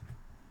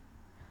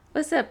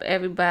What's up,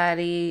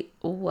 everybody?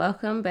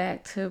 Welcome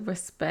back to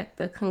Respect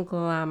the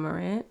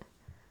Conglomerate.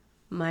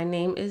 My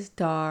name is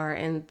Dar,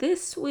 and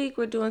this week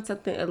we're doing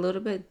something a little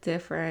bit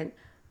different.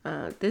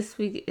 This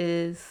week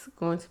is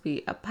going to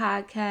be a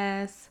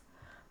podcast.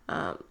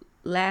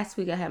 Last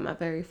week I had my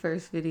very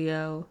first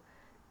video.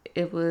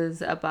 It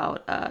was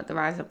about the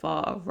rise and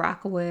fall of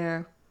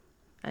Rockaware.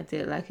 I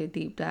did like a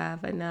deep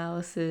dive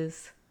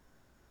analysis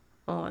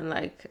on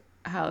like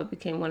how it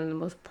became one of the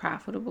most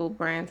profitable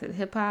brands in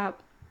hip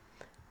hop.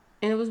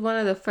 And it was one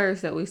of the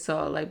first that we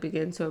saw like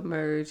begin to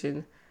emerge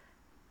and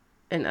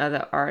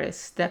other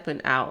artists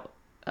stepping out,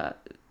 uh,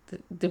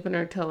 dipping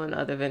their toe in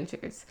other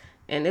ventures.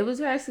 And it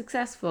was very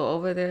successful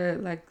over their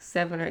like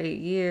 7 or 8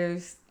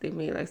 years. They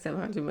made like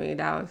 $700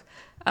 million.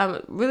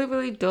 Really,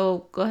 really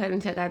dope. Go ahead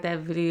and check out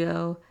that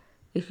video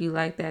if you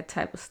like that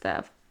type of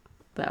stuff.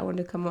 But I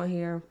wanted to come on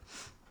here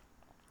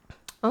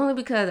only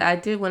because I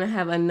did want to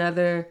have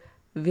another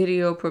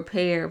video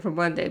prepared for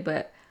Monday,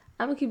 but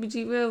I'm gonna keep it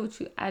G real with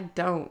you. I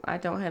don't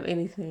have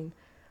anything,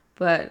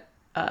 but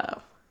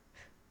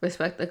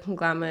respect the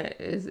conglomerate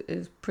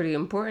is pretty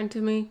important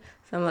to me.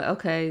 So I'm like,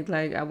 okay,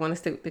 like I want to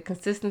stick with the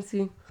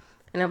consistency.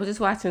 And I was just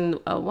watching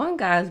one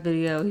guy's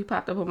video. He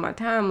popped up on my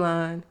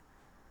timeline.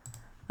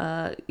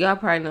 Y'all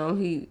probably know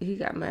him. He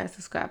got mad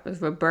subscribers.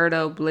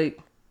 Roberto Blake.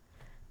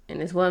 In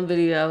this one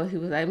video, he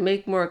was like,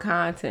 make more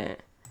content.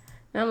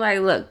 And I'm like,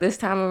 look, this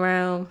time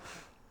around,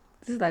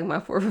 this is like my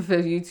fourth or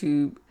fifth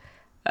YouTube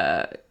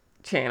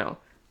channel.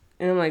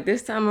 And I'm like,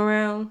 this time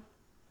around,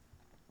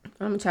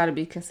 I'm gonna try to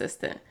be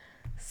consistent.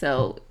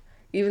 So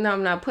even though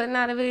I'm not putting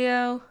out a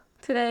video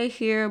today,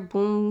 here,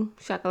 boom,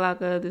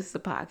 shakalaka, this is a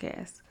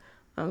podcast.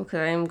 Because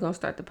I am gonna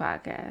start the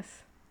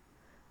podcast.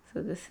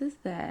 So this is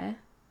that.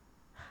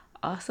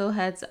 Also,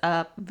 heads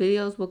up,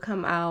 videos will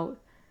come out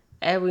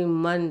every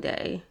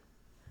Monday.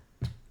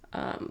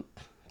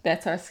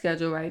 That's our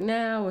schedule right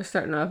now. We're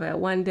starting off at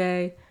one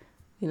day,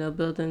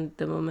 building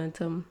the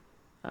momentum,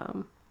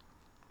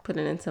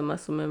 putting into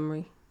muscle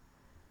memory.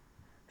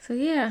 So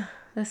yeah,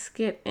 let's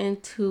get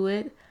into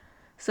it.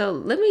 So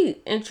let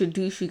me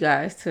introduce you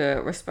guys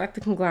to Respect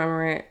the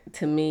Conglomerate.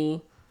 To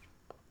me,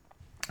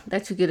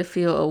 that you get a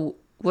feel of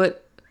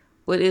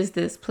what is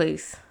this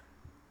place?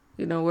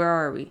 Where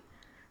are we?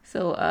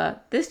 So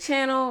this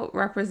channel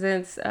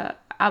represents,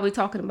 I'll be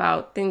talking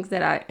about things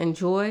that I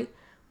enjoy,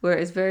 where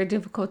it's very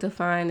difficult to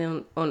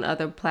find on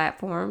other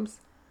platforms.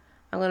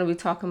 I'm going to be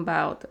talking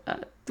about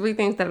 3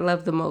 things that I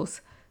love the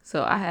most.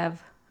 So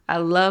I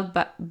love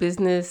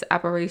business,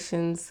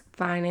 operations,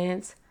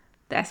 finance.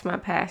 That's my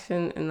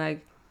passion, and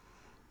like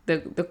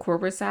the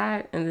corporate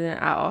side. And then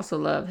I also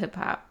love hip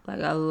hop.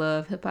 Like I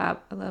love hip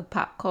hop. I love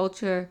pop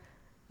culture,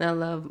 and I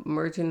love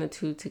merging the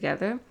two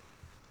together.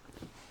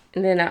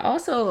 And then I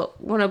also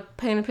want to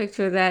paint a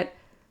picture that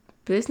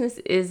business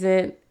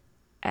isn't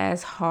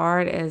as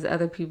hard as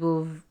other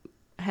people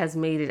has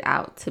made it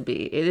out to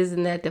be. It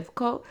isn't that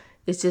difficult.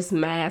 It's just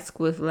masked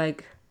with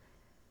like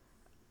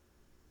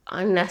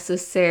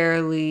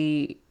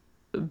unnecessarily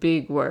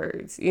big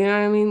words. You know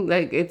what I mean?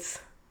 Like it's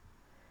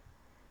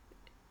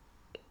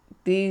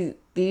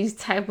these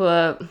type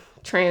of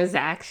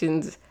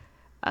transactions.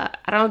 I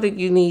don't think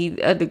you need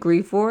a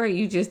degree for it.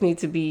 You just need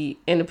to be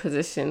in a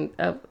position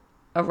of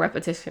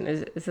repetition.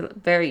 It's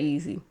very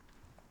easy.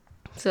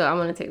 So I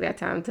want to take that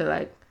time to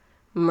like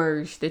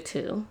merge the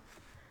two.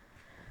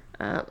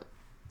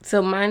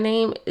 So my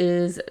name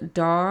is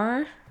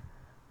Dar.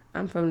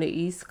 I'm from the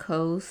East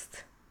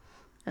Coast.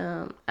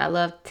 I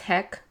love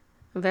tech.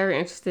 I'm very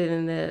interested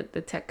in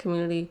the tech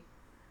community.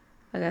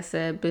 Like I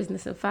said,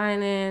 business and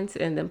finance,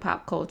 and then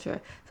pop culture.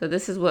 So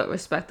this is what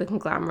Respect the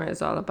Conglomerate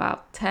is all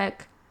about.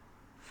 Tech,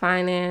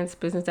 finance,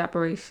 business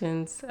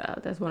operations,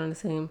 that's one and the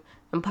same,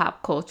 and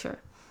pop culture.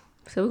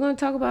 So we're going to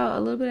talk about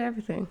a little bit of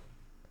everything.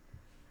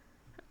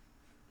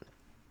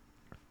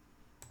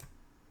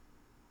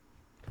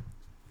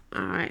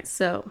 All right,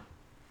 so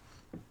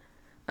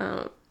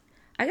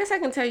I guess I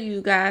can tell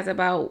you guys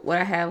about what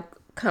I have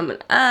coming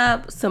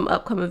up, some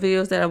upcoming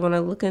videos that I want to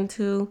look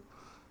into.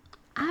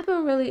 I've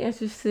been really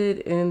interested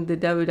in the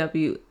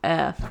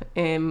WWF,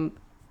 and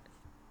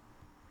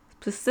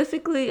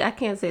specifically, I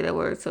can't say that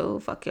word, so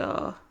fuck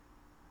y'all.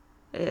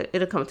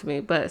 It'll come to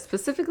me, but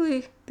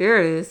specifically, there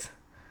it is,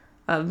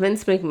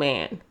 Vince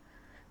McMahon.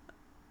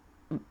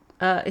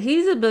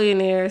 He's a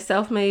billionaire,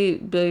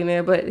 self-made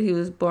billionaire, but he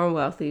was born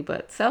wealthy.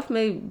 But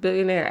self-made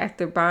billionaire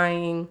after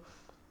buying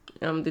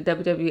the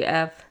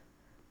WWF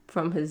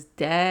from his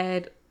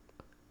dad,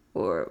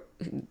 or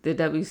the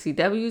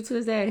WCW to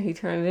his dad, and he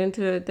turned it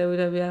into the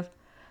WWF.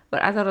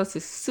 But I thought it was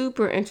just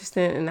super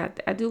interesting, and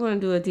I do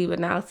want to do a deep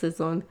analysis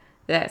on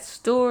that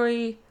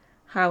story,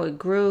 how it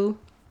grew.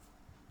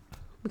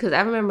 Because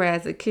I remember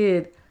as a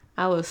kid,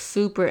 I was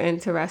super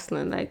into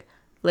wrestling, like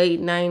late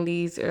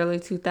 90s, early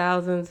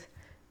 2000s.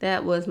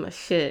 That was my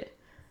shit.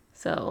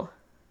 So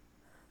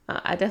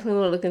I definitely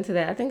want to look into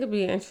that. I think it'd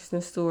be an interesting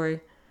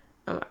story.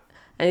 I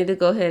need to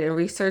go ahead and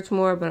research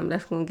more, but I'm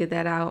definitely going to get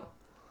that out.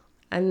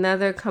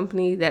 Another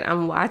company that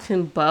I'm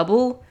watching,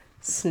 Bubble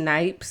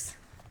Snipes.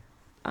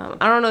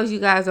 I don't know if you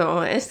guys are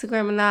on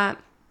Instagram or not.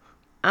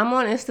 I'm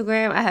on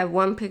Instagram. I have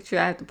one picture.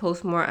 I have to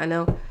post more, I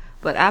know.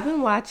 But I've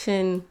been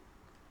watching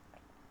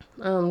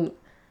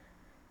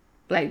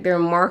like their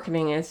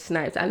marketing and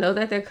Snipes. I know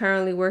that they're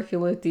currently working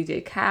with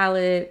DJ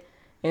Khaled,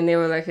 and they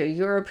were like a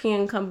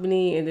European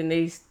company, and then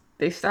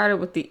they started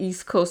with the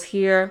East Coast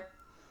here.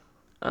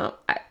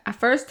 I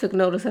first took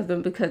notice of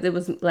them because it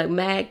was like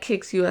Mad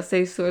Kicks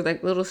USA stores,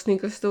 like little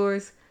sneaker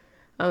stores,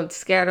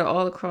 scattered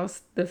all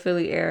across the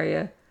Philly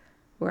area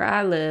where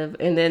I live.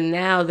 And then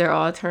now they're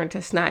all turned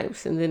to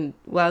Snipes. And then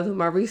while doing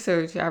my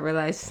research, I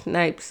realized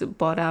Snipes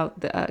bought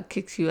out the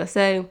Kicks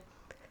USA.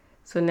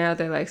 So now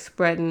they're like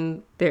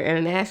spreading their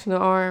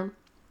international arm.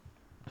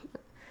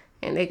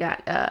 And they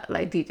got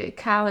like DJ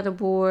Khaled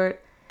aboard.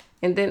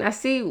 And then I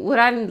see what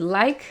I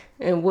like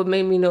and what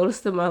made me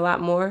notice them a lot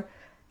more.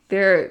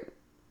 They're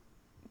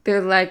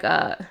like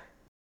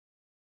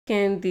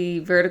in the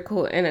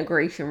vertical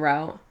integration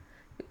route.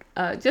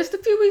 Just a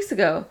few weeks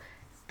ago,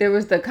 there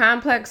was the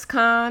Complex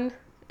Con,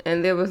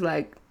 and there was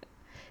like,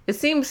 it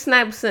seems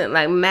Snipes sent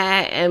like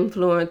mad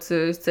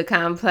influencers to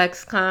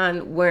Complex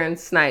Con wearing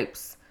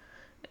Snipes.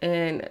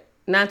 And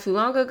not too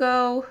long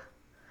ago,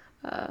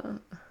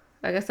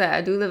 like I said,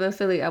 I do live in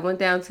Philly. I went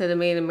down to the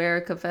Made in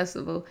America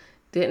Festival,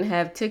 didn't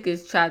have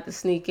tickets, tried to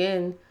sneak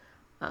in.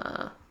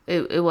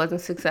 It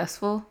wasn't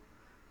successful.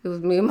 It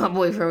was me and my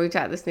boyfriend. We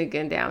tried to sneak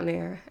in down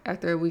there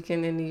after a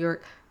weekend in New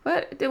York,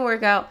 but it didn't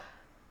work out.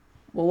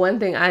 But one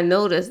thing I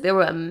noticed, there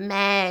were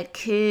mad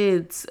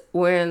kids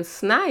wearing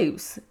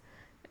Snipes.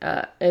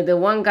 And the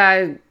one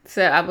guy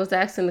said, I was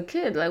asking the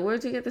kid, like,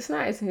 where'd you get the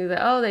Snipes? And he's like,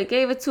 oh, they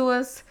gave it to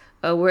us.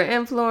 We're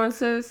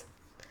influencers.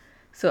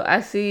 So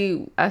I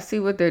see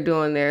what they're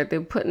doing there.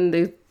 They're putting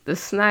the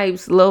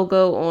Snipes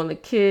logo on the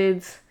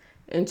kids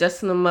and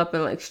dressing them up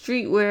in like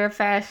streetwear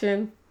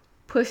fashion,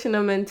 pushing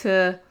them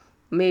into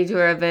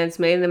major events,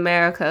 Made in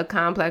America,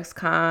 Complex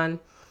Con.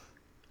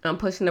 I'm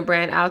pushing the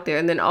brand out there.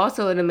 And then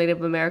also in the Made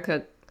in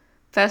America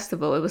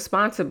Festival, it was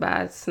sponsored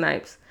by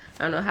Snipes.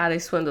 I don't know how they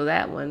swindled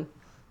that one.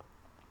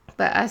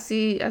 But I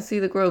see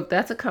the growth.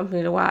 That's a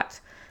company to watch.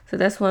 So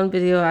that's one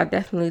video I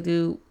definitely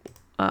do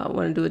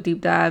want to do a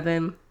deep dive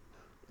in.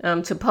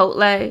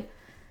 Chipotle.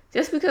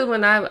 Just because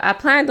when I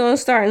planned on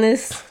starting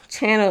this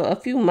channel a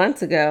few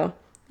months ago,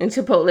 and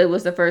Chipotle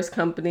was the first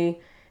company,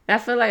 and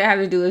I feel like I have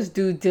to do its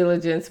due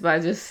diligence by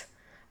just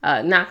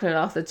knocking it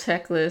off the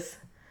checklist.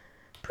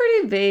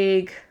 Pretty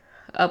vague,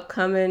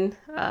 upcoming,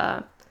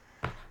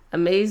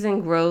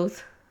 amazing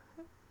growth.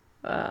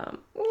 Not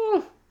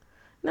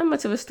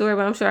much of a story,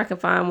 but I'm sure I can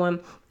find one.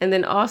 And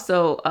then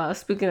also,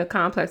 speaking of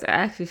Complex, I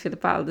actually should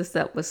have followed this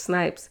up with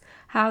Snipes.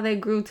 How they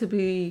grew to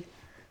be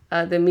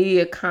the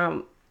media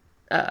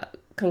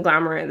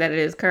conglomerate that it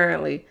is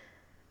currently.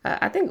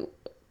 I think,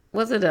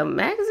 was it a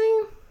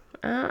magazine?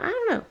 I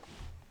don't know.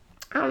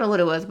 I don't know what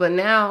it was, but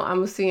now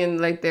I'm seeing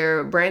like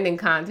their branding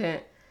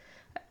content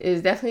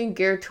is definitely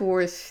geared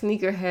towards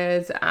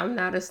sneakerheads. I'm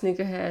not a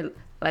sneakerhead,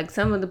 like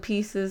some of the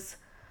pieces,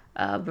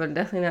 but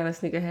definitely not a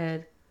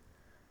sneakerhead.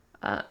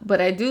 But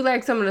I do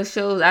like some of the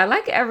shows. I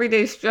like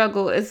Everyday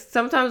Struggle.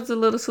 Sometimes it's a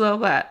little slow,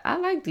 but I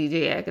like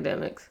DJ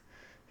Academics.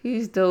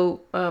 He's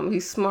dope.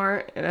 He's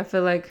smart, and I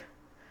feel like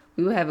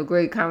we will have a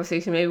great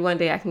conversation. Maybe one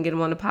day I can get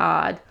him on the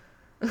pod.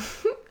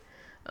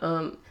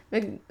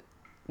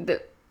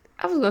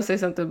 I was gonna say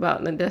something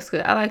about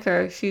Nadeska. I like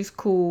her. She's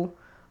cool.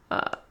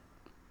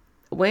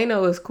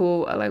 Wayno is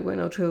cool. I like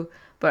Wayno too.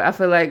 But I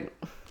feel like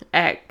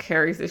Act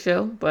carries the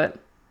show. But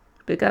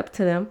big up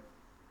to them.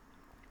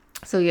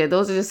 So yeah,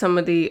 those are just some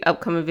of the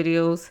upcoming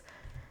videos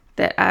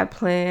that I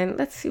plan.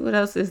 Let's see what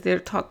else is there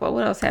to talk about.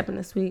 What else happened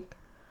this week?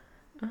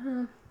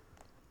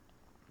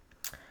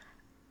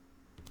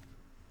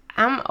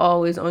 I'm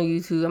always on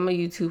YouTube. I'm a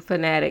YouTube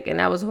fanatic,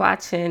 and I was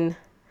watching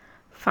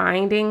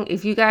Finding.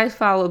 If you guys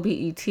follow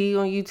BET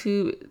on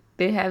YouTube,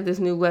 they have this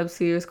new web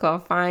series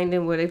called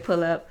Finding, where they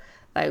pull up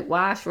like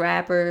wash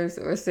rappers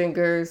or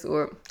singers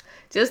or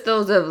just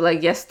those of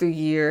like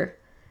yesteryear.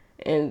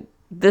 And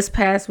this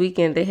past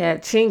weekend they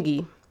had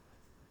Chingy.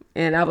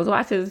 And I was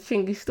watching the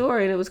Chingy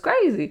story, and it was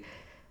crazy.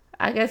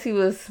 I guess he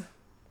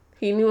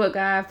knew a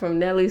guy from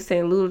Nelly's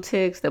St.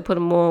 Lunatics that put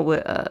him on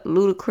with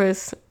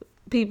Ludacris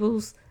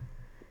Peoples.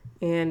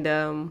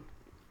 And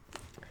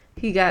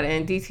he got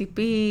in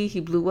DTP. He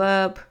blew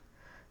up.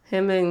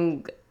 Him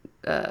and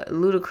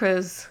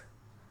Ludacris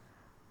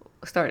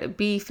started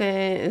beefing.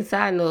 And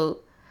side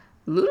note,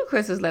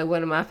 Ludacris is like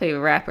one of my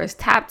favorite rappers.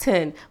 Top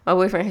 10. My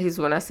boyfriend hates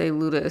when I say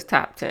Luda is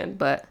top 10,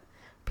 but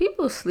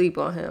people sleep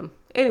on him.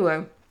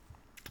 Anyway.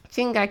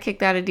 Chingy got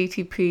kicked out of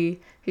DTP.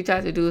 He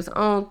tried to do his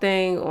own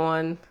thing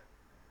on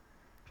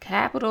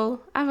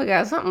Capitol. I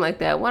forgot, something like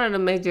that. One of the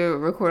major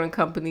recording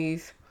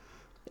companies.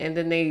 And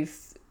then they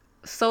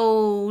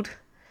sold.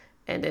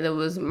 And then it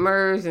was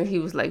merged. And he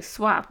was like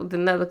swapped with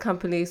another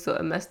company. So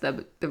it messed up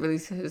the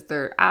release of his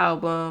third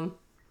album.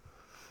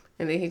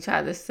 And then he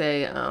tried to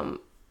say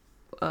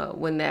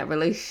when that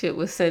relationship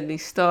with Sydney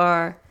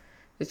Starr,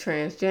 the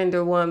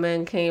transgender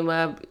woman, came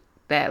up,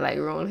 that like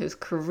ruined his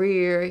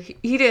career.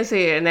 He didn't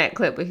say it in that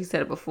clip, but he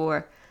said it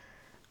before.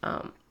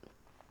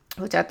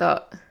 which I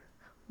thought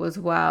was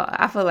wild.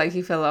 I feel like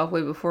he fell off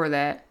way before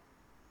that.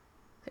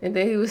 And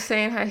then he was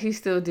saying how he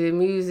still did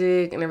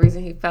music, and the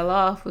reason he fell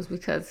off was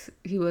because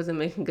he wasn't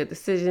making good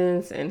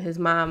decisions, and his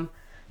mom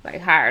like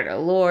hired a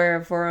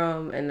lawyer for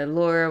him, and the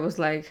lawyer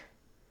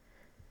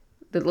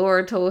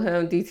told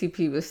him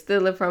DTP was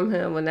stealing from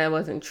him when that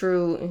wasn't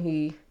true, and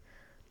he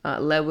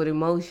led with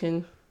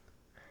emotion.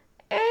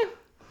 And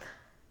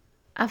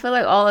I feel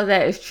like all of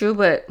that is true,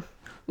 but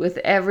with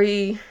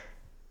every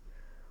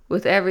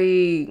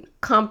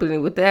company,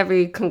 with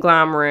every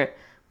conglomerate,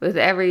 with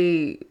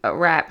every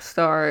rap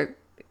star,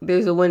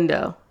 there's a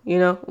window.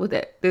 With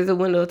that, there's a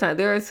window of time.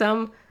 There are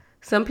some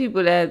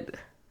people that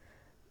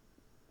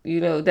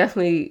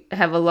definitely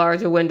have a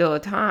larger window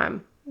of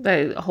time.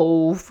 Like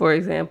Hove, for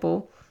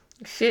example.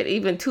 Shit,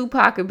 even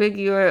Tupac or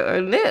Biggie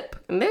or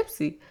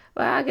Nipsey.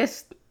 Well, I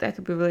guess that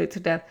could be related to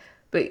that.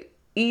 But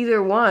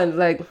either one,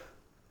 like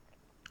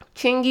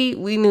Chingy,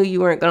 we knew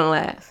you weren't gonna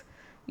last.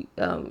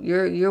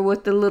 You're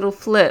with the little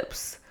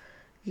flips.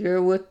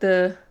 You're with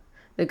the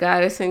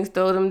guy that sings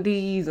 "Throw Them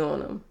D's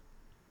on Him."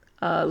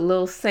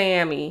 Lil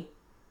Sammy.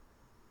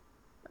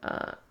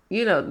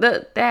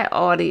 That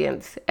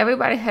audience.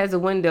 Everybody has a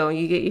window, and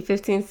you get your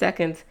 15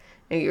 seconds,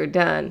 and you're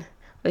done.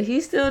 But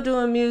he's still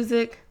doing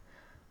music.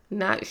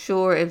 Not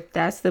sure if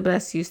that's the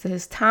best use of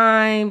his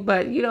time,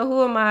 but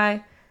who am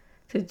I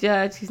to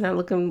judge? He's not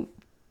looking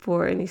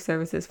for any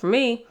services from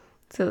me.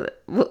 So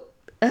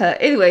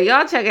anyway,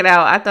 y'all check it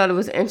out. I thought it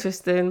was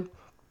interesting.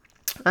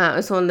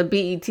 It's on the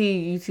BET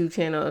YouTube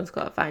channel. It's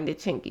called Find It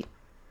Chingy.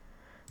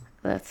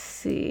 Let's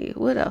see.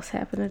 What else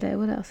happened today?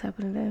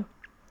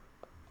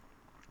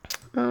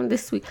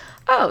 This week.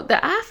 Oh, the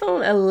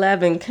iPhone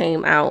 11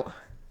 came out.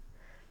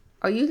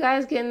 Are you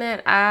guys getting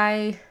that?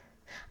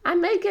 I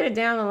may get it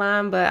down the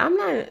line, but I'm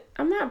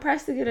not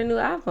pressed to get a new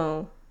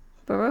iPhone.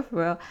 For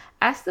real.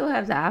 I still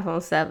have the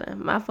iPhone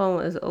 7. My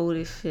phone is old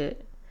as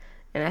shit.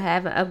 And I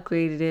haven't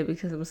upgraded it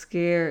because I'm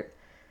scared.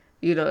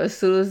 As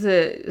soon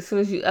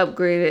as you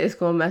upgrade it, it's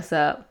gonna mess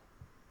up.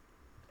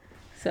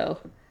 So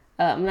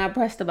I'm not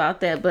pressed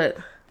about that, but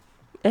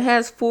it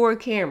has 4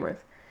 cameras.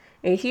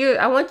 And here,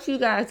 I want you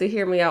guys to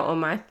hear me out on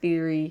my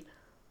theory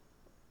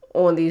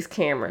on these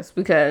cameras,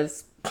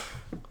 because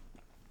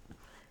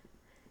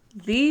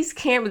these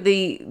cameras,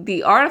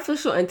 the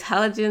artificial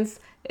intelligence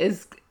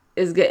is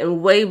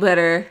getting way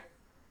better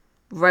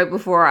right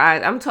before our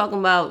eyes. I'm talking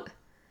about.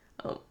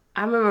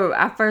 I remember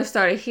I first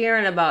started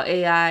hearing about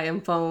AI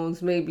in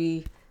phones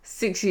maybe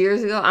 6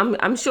 years ago.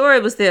 I'm sure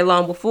it was there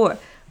long before,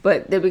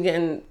 but they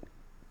began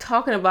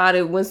talking about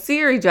it when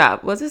Siri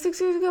dropped. Was it 6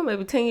 years ago?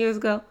 Maybe 10 years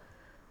ago,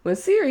 when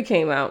Siri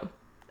came out.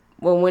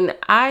 Well, when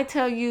I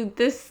tell you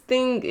this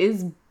thing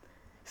is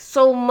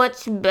so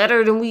much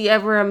better than we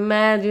ever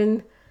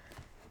imagined.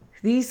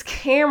 These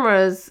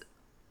cameras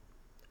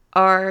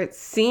are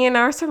seeing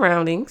our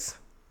surroundings.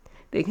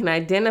 They can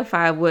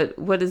identify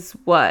what is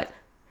what.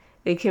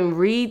 They can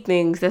read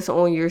things that's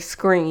on your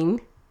screen.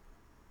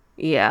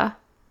 Yeah.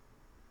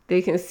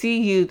 They can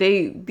see you.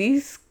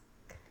 These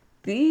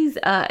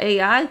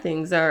AI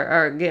things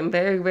are getting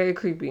very, very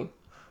creepy.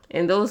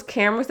 And those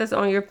cameras that's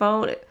on your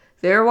phone,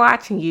 they're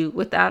watching you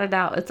without a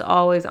doubt. It's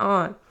always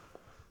on.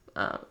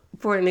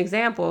 For an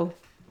example,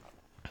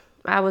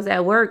 I was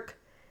at work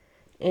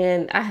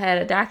and I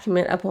had a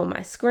document up on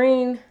my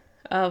screen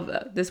of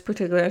this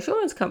particular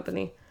insurance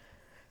company.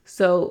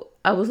 So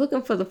I was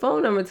looking for the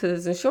phone number to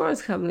this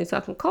insurance company so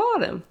I can call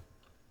them.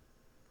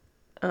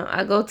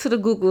 I go to the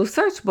Google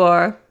search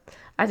bar.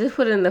 I just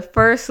put in the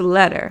first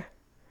letter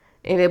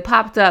and it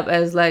popped up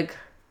as like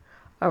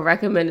a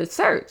recommended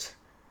search.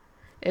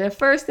 And the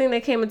first thing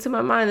that came into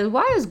my mind is,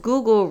 why is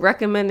Google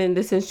recommending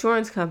this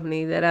insurance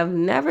company that I've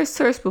never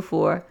searched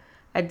before?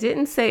 I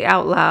didn't say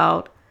out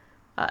loud.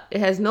 It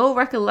has no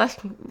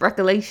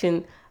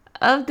recollection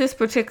of this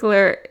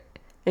particular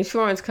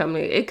insurance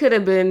company. I could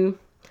have been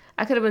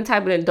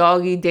typing in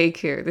doggy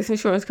daycare. This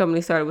insurance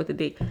company started with a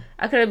D.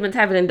 I could have been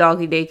typing in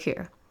doggy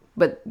daycare,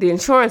 but the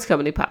insurance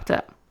company popped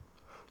up.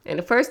 And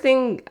the first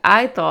thing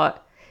I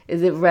thought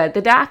is it read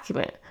the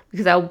document,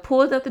 because I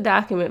pulled up the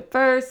document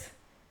first,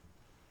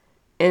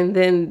 and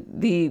then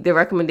the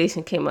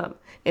recommendation came up.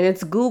 And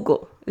it's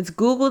Google. It's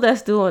Google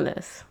that's doing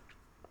this.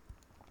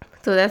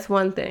 So that's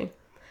one thing.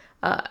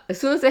 As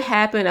soon as it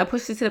happened, I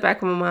pushed it to the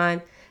back of my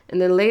mind. And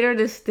then later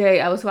this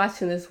day, I was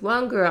watching this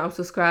one girl I'm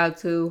subscribed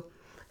to.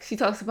 She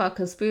talks about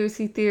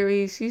conspiracy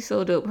theories. She's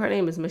so dope. Her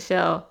name is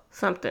Michelle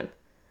something.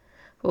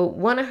 Well,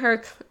 one of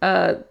her,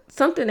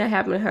 something that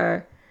happened to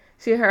her,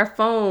 she had her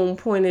phone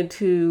pointed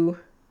to,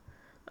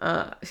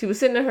 she was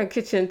sitting in her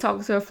kitchen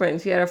talking to her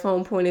friend. She had her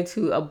phone pointed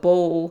to a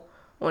bowl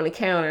on the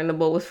counter, and the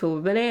bowl was filled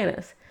with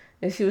bananas.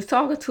 And she was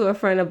talking to her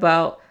friend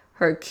about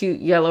her cute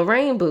yellow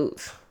rain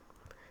boots.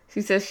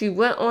 She said she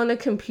went on the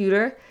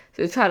computer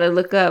to try to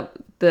look up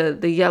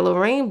the yellow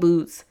rain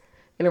boots,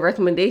 and the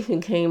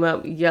recommendation came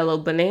up yellow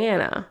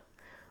banana.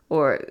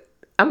 Or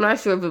I'm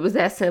not sure if it was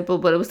that simple,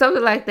 but it was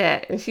something like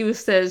that. And she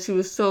said she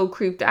was so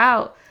creeped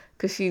out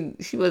because she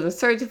wasn't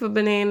searching for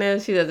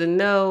bananas. She doesn't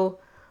know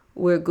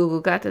where Google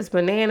got this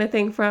banana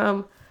thing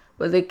from.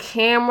 but the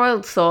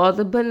camera saw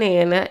the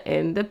banana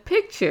in the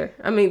picture.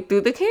 I mean,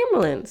 through the camera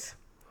lens.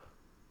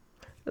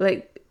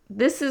 Like,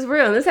 this is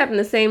real. And this happened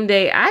the same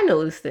day I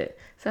noticed it.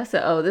 So I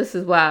said, oh, this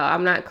is wild.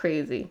 I'm not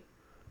crazy.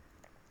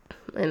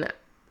 And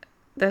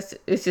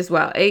it's just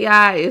wild.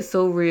 AI is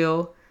so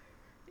real.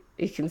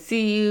 It can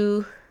see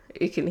you.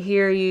 It can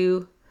hear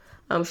you.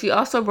 She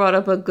also brought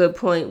up a good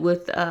point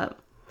with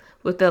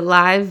the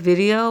live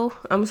video.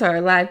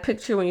 Live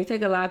picture. When you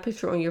take a live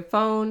picture on your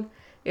phone,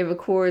 it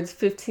records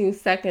 15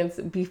 seconds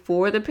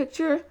before the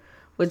picture,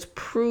 which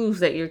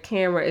proves that your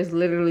camera is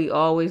literally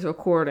always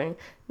recording,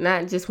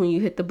 not just when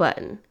you hit the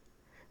button.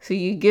 So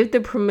you give the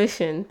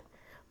permission,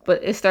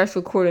 but it starts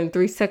recording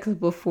 3 seconds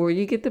before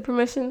you get the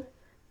permission.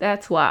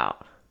 That's wild.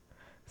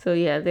 So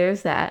yeah,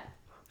 there's that.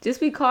 Just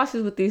be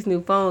cautious with these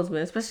new phones,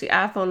 man. Especially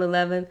iPhone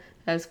 11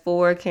 has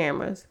 4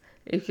 cameras.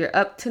 If you're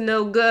up to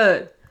no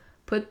good,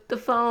 put the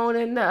phone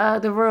in the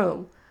other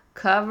room.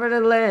 Cover the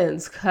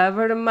lens.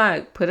 Cover the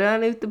mic. Put it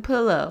underneath the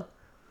pillow.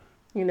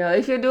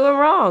 If you're doing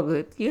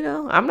wrong,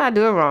 I'm not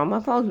doing wrong.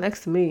 My phone's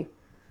next to me.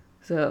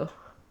 So,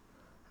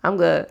 I'm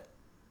good.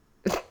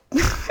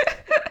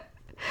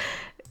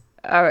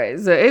 All right.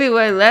 So,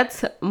 anyway,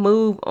 let's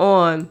move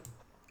on.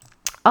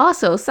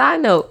 Also,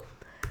 side note,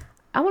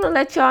 I want to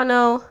let y'all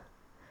know,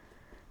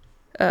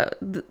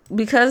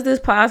 because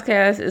this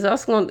podcast is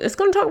also it's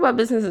going to talk about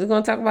business. It's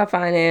going to talk about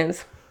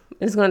finance.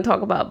 It's going to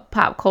talk about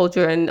pop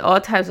culture and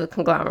all types of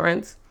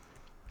conglomerates.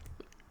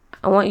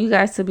 I want you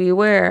guys to be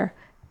aware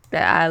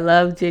that I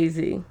love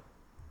Jay-Z.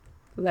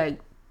 Like,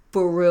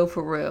 for real,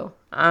 for real.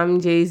 I'm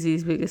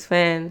Jay-Z's biggest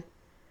fan.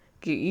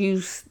 Get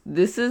used.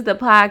 This is the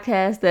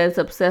podcast that's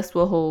obsessed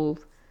with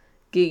Hov.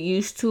 Get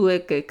used to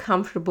it. Get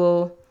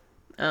comfortable.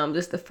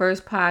 This is the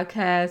first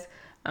podcast.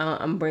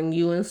 I'm bringing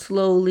you in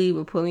slowly.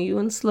 We're pulling you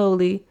in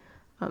slowly.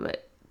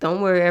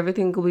 Don't worry.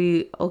 Everything will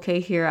be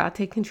okay here. I'll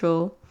take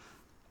control.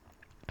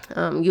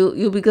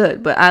 You'll be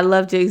good. But I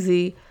love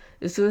Jay-Z.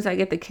 As soon as I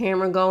get the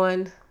camera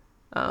going,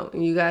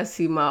 and you guys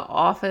see my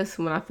office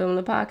when I film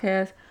the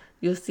podcast,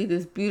 you'll see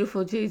this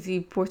beautiful Jay-Z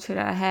portrait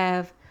I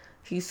have.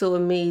 He's so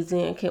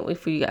amazing. I can't wait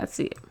for you guys to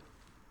see it.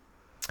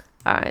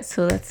 All right,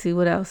 so let's see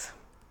what else.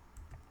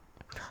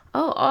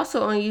 Oh,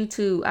 also on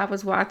YouTube, I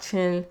was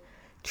watching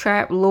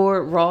Trap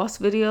Lord Ross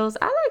videos.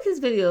 I like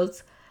his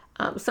videos.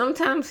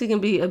 Sometimes he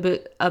can be a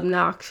bit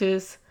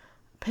obnoxious,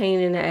 pain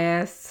in the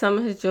ass. Some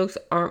of his jokes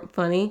aren't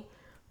funny.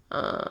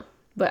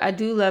 But I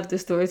do love the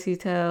stories he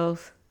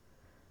tells.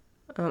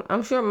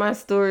 I'm sure my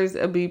stories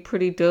will be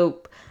pretty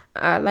dope.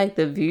 I like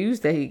the views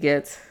that he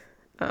gets.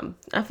 I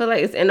feel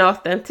like it's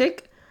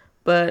inauthentic,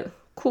 but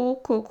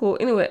cool.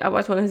 Anyway, I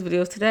watched one of his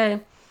videos today.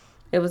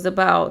 It was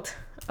about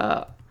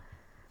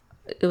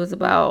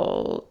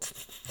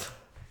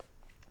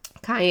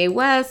Kanye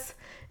West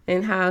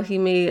and how he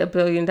made $1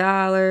 billion,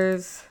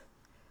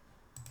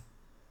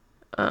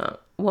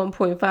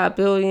 1.5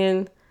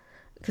 billion,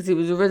 because he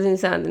was originally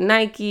signed to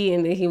Nike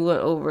and then he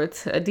went over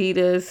to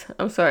Adidas.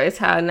 I'm sorry, it's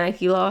how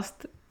Nike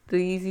lost the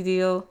Yeezy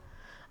deal.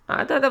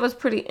 I thought that was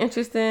pretty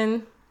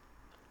interesting.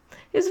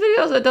 His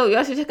videos are dope.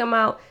 Y'all should check him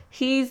out.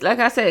 He's, like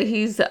I said,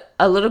 he's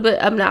a little bit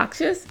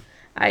obnoxious.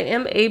 I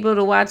am able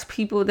to watch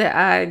people that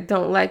I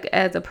don't like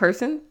as a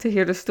person to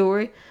hear the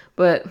story,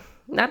 but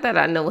not that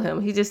I know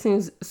him. He just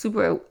seems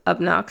super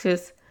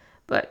obnoxious.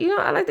 But,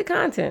 I like the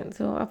content,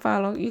 so I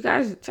follow. You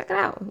guys check it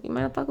out. You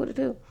might fuck with it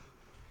too.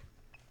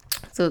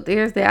 So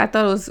there's that. I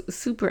thought it was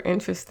super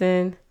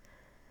interesting.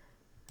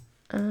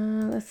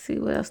 Let's see,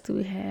 what else do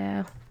we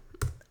have?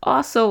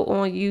 Also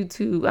on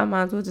YouTube, I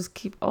might as well just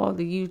keep all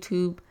the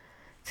YouTube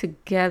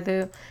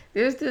together.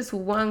 There's this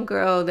one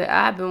girl that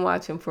I've been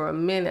watching for a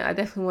minute. I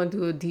definitely want to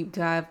do a deep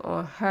dive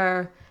on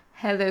her.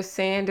 Heather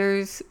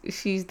Sanders.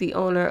 She's the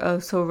owner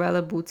of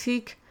Sorella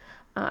Boutique.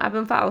 I've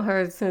been following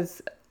her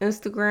since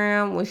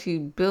Instagram when she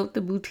built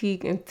the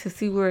boutique, and to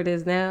see where it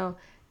is now,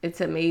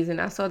 it's amazing.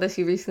 I saw that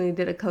she recently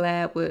did a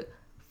collab with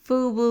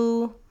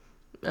Fubu.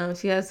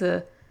 She has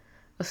a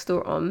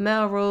store on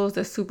Melrose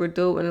that's super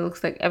dope, and it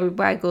looks like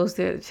everybody goes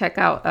there to check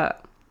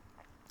out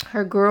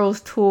her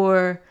girls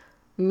tour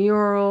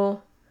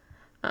mural.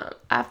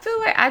 I feel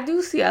like I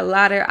do see a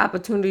lot of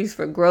opportunities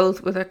for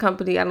growth with her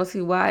company. I don't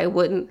see why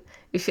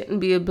it shouldn't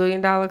be $1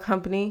 billion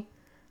company.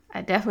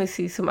 I definitely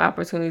see some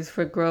opportunities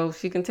for growth.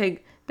 She can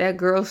take that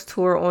girls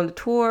tour on the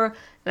tour,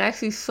 and I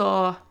actually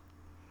saw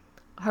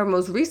her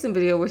most recent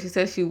video where she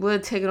said she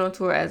would take it on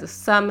tour as a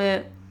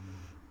summit.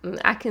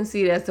 I can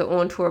see it as the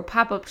on-tour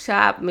pop-up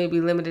shop,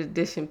 maybe limited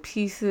edition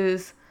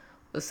pieces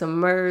with some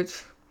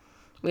merch,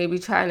 maybe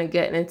trying to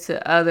get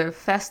into other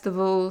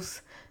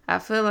festivals. I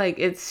feel like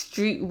it's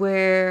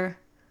streetwear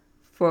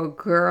for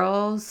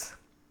girls.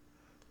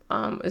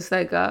 It's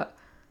like a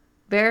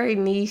very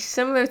niche,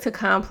 similar to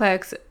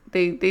Complex.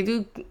 They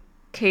do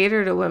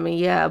cater to women,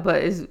 yeah,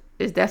 but it's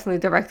definitely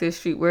directed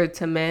streetwear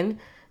to men.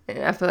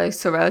 And I feel like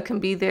Sorella can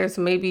be there.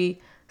 So maybe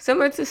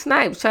similar to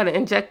Snipes, try to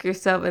inject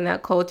yourself in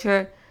that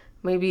culture.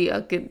 Maybe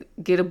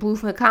get a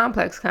booth in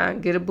Complex Con,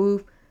 get a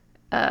booth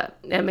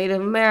that made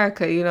of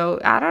America,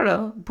 I don't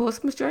know, pull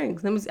some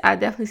strings. I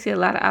definitely see a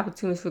lot of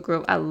opportunities for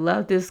growth. I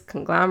love this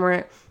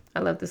conglomerate. I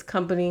love this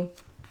company.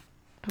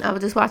 I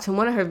was just watching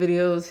one of her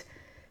videos.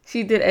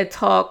 She did a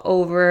talk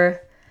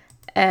over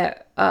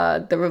at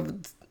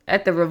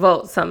the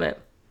Revolt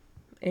Summit,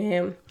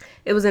 and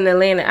it was in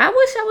Atlanta. I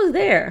wish I was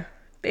there.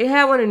 They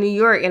had one in New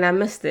York, and I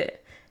missed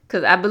it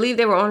because I believe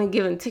they were only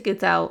giving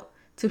tickets out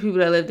to people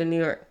that lived in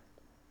New York.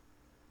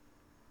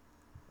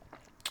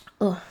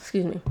 Oh,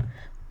 excuse me.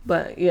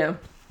 But yeah,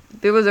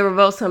 there was a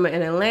Revolt Summit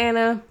in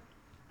Atlanta,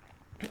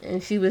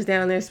 and she was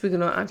down there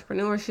speaking on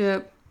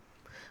entrepreneurship,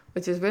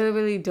 which is really,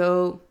 really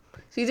dope.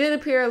 She did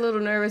appear a little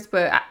nervous,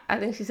 but I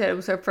think she said it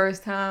was her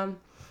first time.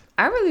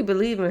 I really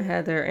believe in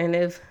Heather, and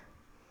if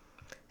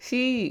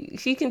she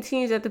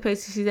continues at the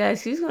pace that she's at,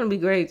 she's going to be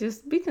great.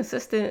 Just be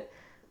consistent.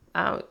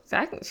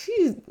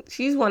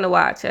 She's one to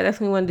watch. I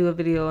definitely want to do a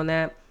video on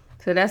that.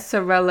 So that's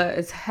Sorella.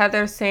 It's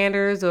Heather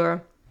Sanders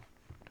or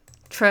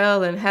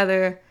Trell and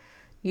Heather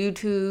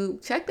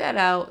YouTube. Check that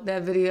out.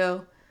 That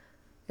video.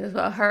 It's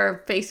about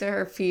her facing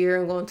her fear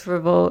and going to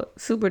Revolt.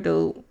 Super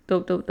dope.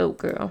 Dope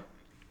girl.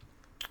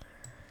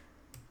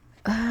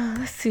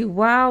 Let's see.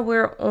 While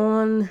we're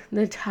on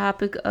the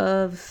topic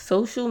of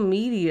social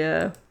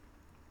media,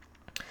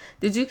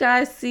 did you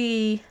guys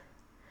see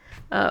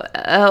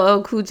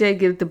LL Cool J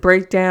give the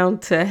breakdown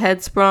to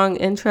Headsprung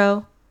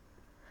intro?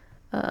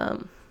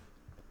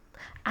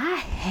 I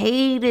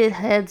hated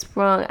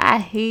Headsprung. I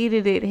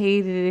hated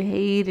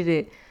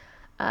it.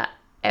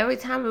 Every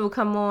time it would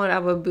come on, I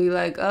would be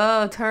like,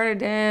 oh, turn it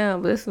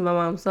down. But this is my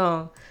mom's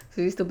song.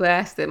 So I used to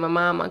blast it. My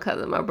mom, my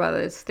cousin, my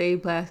brother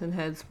stayed blasting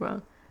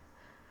Headsprung.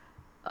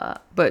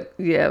 But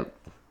yeah,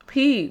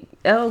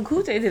 LL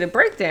Cool J did a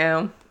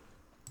breakdown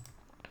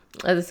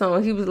of the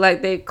song. He was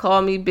like, they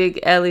call me Big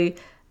Ellie,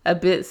 a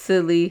bit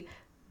silly,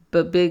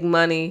 but big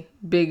money,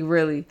 big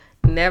really.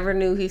 Never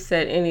knew he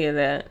said any of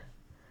that.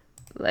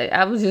 Like,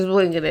 I was just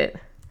winging it.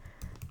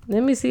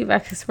 Let me see if I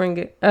can spring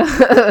it.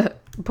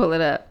 Pull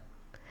it up.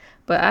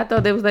 But I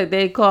thought they was like,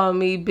 they call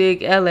me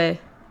Big Ellie,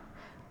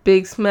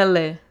 Big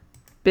Smelly,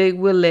 Big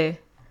Willie,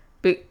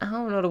 Big... I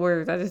don't know the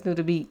words. I just knew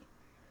the beat.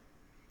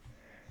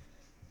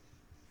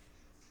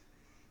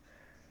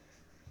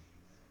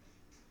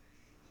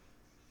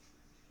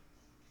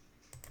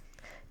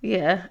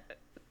 Yeah.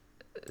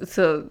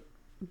 So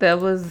that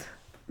was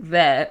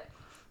that.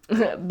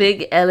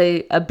 Big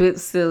Ellie, a bit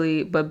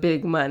silly, but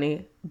big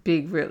money,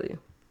 big really.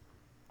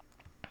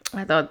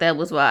 I thought that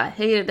was why I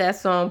hated that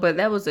song, but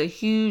that was a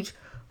huge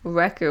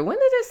record. When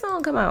did this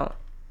song come out?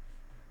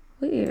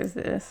 What year is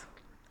this?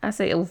 I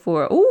say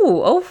 04.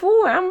 Ooh,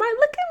 04. I'm right.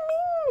 Look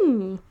at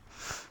me.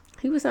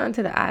 He was signed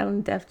to the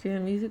Island Def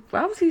Jam music.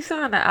 Why was he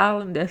signed to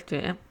Island Def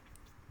Jam?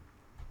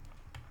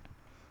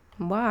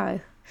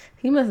 Why?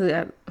 He must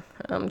have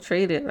got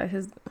traded. Like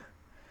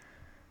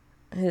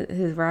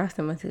his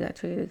roster must have got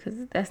traded because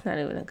that's not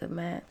even a good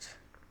match.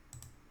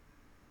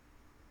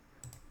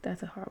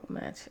 That's a horrible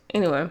match.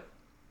 Anyway,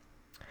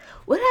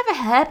 whatever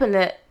happened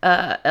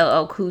to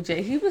LL Cool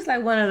J? He was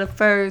like one of the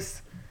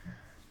first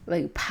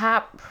like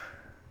pop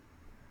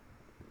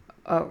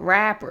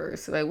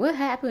rappers. Like, what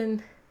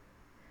happened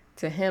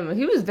to him?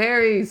 He was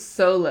very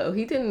solo.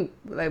 He didn't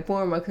like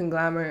form a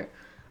conglomerate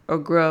or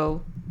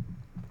grow.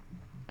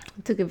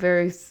 He took it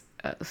very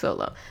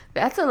solo.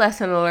 That's a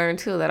lesson to learn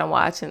too that I'm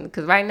watching,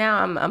 because right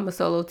now I'm a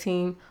solo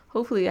team.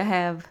 Hopefully I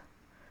have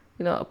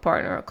a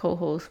partner or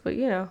co-host, but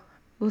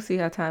we'll see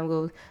how time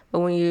goes. But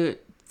when you're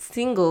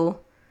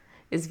single,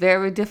 it's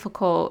very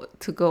difficult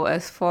to go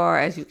as far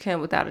as you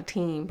can without a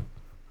team.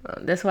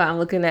 That's why I'm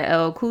looking at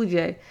LL Cool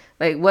J.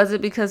 Like, was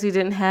it because he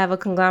didn't have a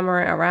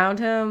conglomerate around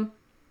him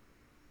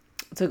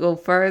to go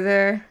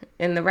further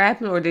in the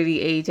rapping, or did he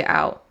age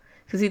out?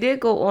 Because he did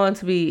go on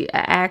to be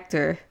an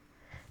actor,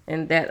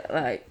 and that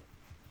like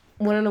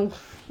one of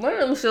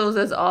them shows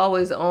that's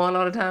always on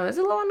all the time. Is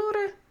it Law and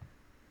Order?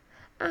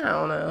 I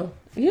don't know.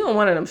 You on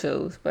one of them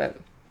shows, but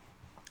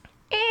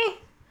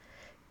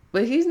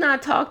But he's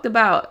not talked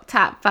about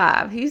top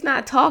 5. He's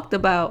not talked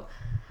about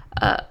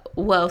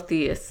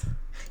wealthiest.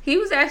 He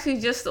was actually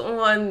just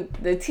on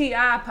the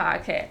T.I.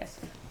 podcast,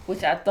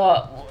 which I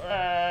thought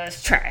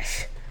was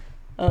trash.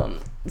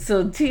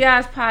 So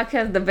T.I.'s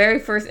podcast, the very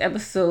first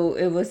episode,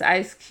 it was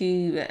Ice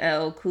Cube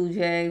and LL Cool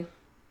J.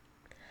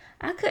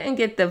 I couldn't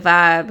get the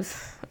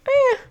vibes.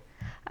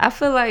 I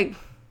feel like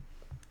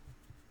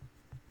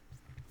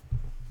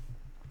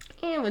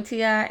with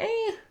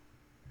T.I.,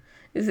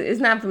 it's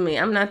not for me.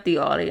 I'm not the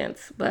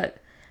audience, but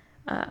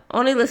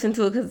only listen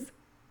to it because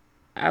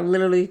I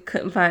literally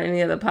couldn't find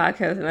any other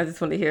podcast, and I just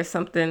want to hear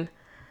something.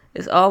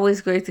 It's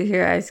always great to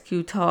hear Ice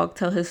Cube talk,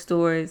 tell his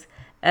stories.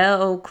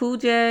 LL Cool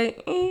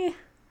J,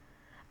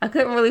 I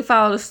couldn't really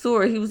follow the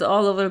story. He was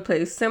all over the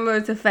place, similar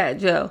to Fat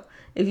Joe.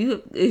 If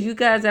you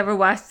guys ever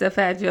watched the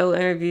Fat Joe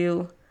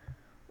interview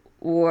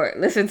or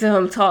listen to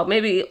him talk,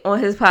 maybe on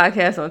his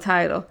podcast on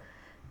Tidal,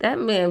 that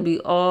man be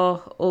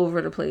all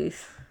over the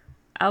place.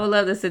 I would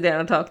love to sit down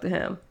and talk to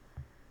him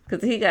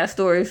because he got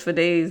stories for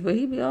days, but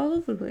he be all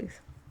over the place.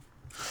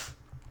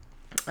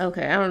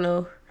 Okay, I don't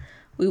know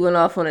we went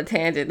off on a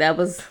tangent. That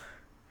was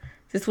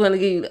just want to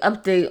give you an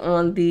update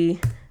on the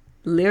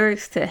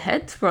lyrics to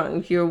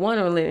Headsprung Year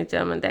One, ladies and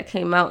gentlemen, that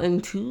came out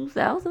in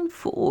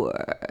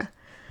 2004.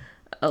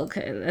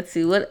 Okay, let's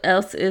see what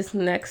else is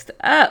next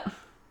up.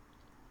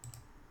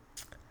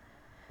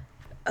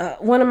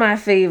 One of my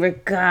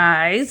favorite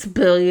guys,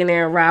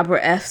 billionaire Robert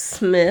F.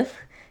 Smith.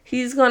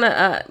 He's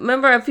gonna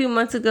remember a few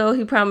months ago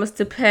he promised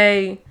to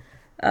pay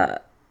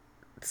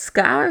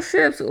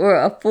scholarships or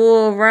a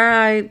full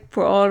ride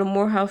for all the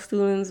Morehouse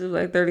students. It was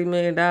like $30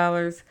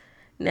 million.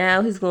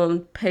 Now he's going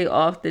to pay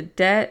off the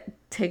debt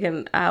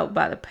taken out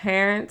by the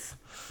parents,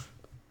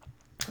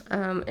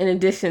 in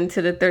addition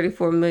to the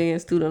 $34 million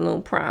student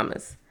loan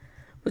promise,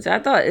 which I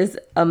thought is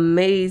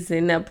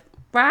amazing. Now,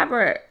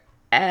 Robert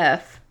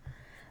F.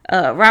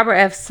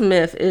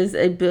 Smith is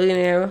a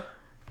billionaire,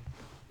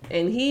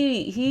 and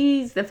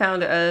he's the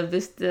founder of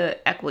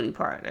Vista Equity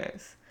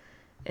Partners.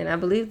 And I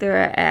believe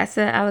they're an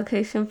asset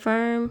allocation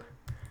firm.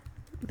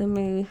 Let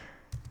me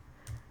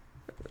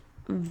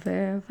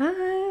verify.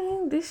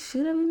 This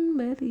should have been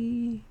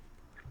ready.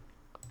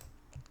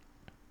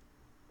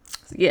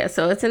 Yeah,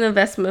 so it's an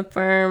investment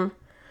firm.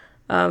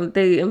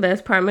 They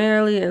invest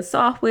primarily in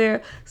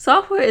software.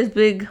 Software is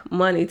big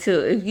money too.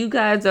 If you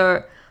guys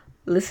are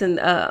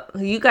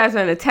you guys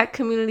are in the tech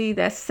community,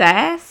 that's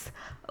SaaS.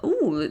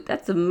 Ooh,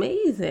 that's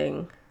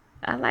amazing.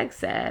 I like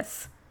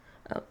SaaS.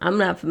 I'm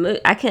not familiar.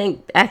 I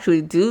can't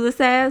actually do the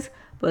SaaS,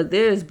 but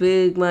there's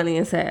big money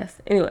in SaaS.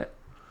 Anyway,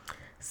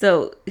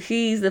 so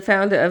he's the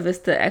founder of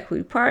Vista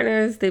Equity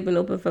Partners. They've been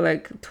open for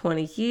like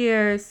 20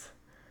 years.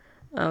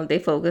 They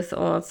focus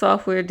on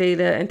software,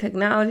 data, and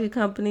technology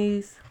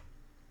companies.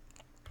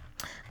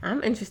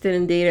 I'm interested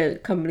in data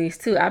companies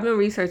too. I've been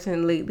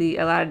researching lately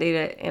a lot of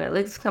data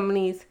analytics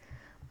companies.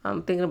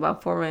 I'm thinking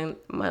about forming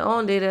my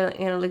own data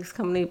analytics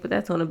company, but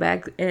that's on the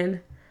back end.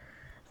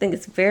 I think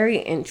it's very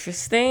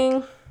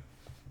interesting.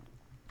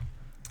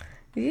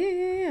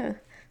 Yeah.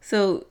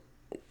 So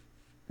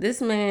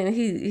this man,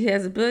 he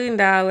has $1 billion.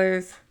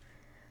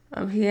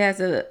 He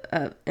has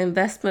a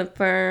investment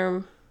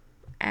firm,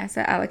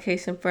 asset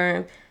allocation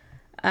firm.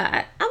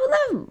 I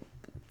would love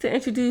to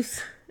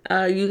introduce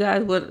you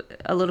guys with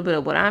a little bit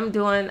of what I'm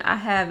doing. I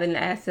have an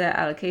asset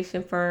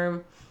allocation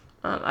firm.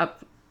 I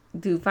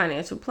do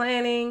financial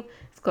planning.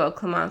 It's called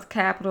Clemence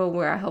Capital,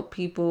 where I help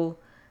people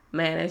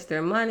manage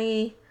their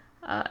money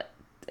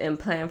and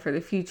plan for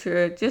the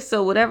future. Just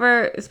so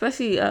whatever,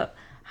 especially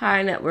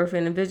high net worth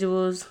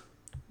individuals,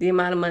 the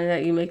amount of money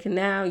that you're making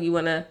now, you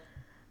want to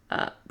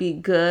be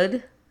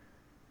good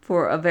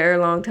for a very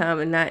long time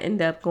and not end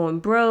up going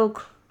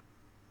broke.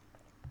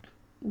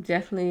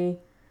 Definitely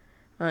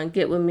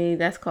get with me.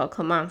 That's called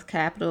Clemence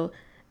Capital.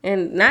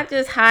 And not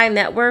just high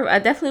net worth. I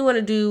definitely want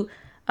to do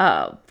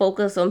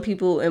focus on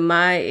people in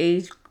my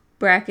age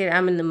bracket.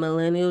 I'm in the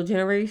millennial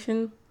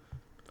generation.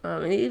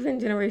 And even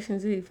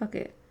Generation Z, fuck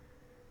it.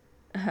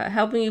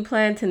 Helping you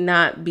plan to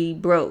not be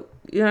broke.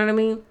 You know what I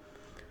mean?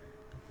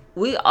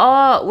 We're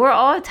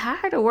all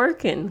tired of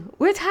working.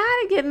 We're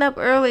tired of getting up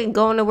early and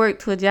going to work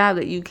to a job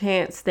that you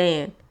can't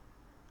stand.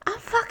 I'm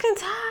fucking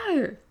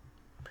tired.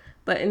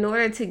 But in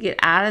order to get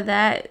out of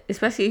that,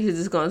 especially if you're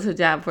just going to a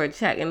job for a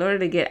check, in order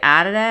to get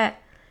out of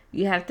that,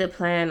 you have to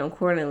plan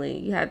accordingly.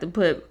 You have to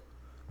put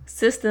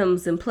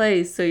systems in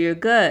place so you're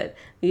good.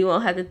 You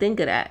won't have to think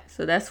of that.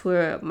 So that's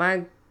where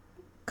my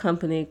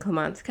company,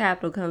 Clemence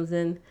Capital, comes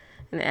in,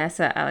 an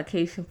asset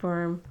allocation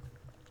firm.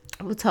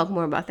 We'll talk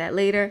more about that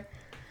later.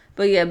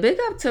 But yeah, big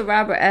up to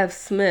Robert F.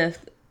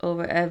 Smith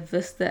over at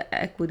Vista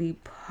Equity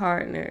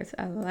Partners.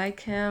 I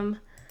like him.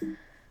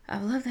 I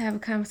would love to have a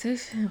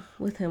conversation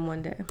with him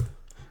one day.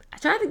 I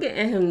tried to get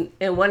him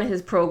in one of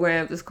his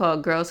programs. It's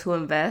called Girls Who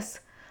Invest.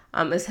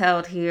 It's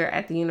held here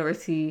at the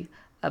University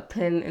of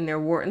Penn in their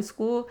Wharton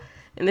School.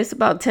 And it's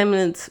about 10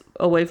 minutes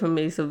away from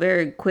me, so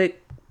very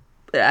quick.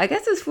 But I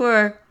guess it's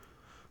for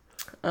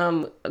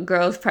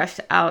girls fresh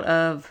out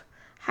of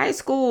high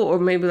school or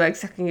maybe like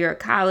second year of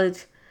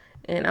college.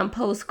 And I'm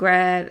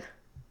post-grad,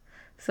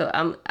 so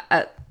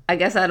I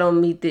guess I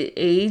don't meet the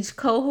age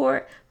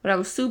cohort, but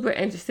I'm super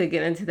interested in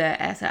getting into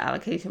that asset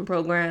allocation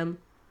program.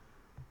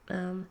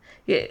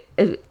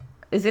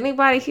 Is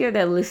anybody here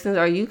that listens?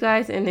 Are you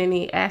guys in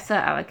any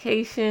asset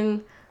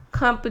allocation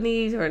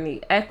companies or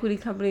any equity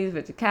companies,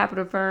 venture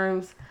capital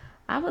firms?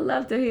 I would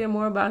love to hear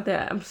more about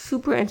that. I'm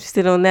super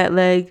interested on that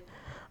leg.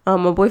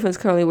 My boyfriend's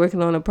currently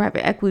working on a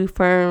private equity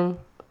firm.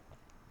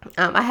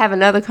 I have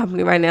another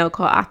company right now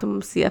called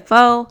Optimum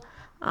CFO.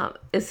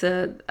 It's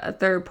a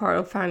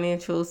third-party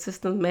financial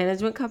systems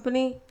management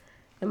company.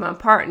 And my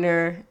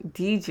partner,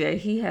 DJ,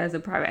 he has a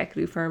private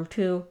equity firm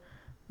too,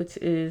 which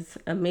is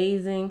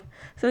amazing.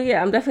 So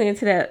yeah, I'm definitely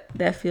into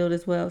that field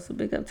as well. So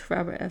big up to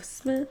Robert F.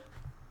 Smith.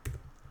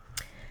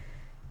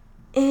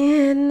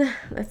 And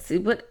let's see,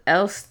 what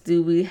else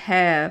do we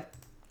have?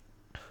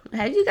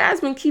 Have you guys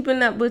been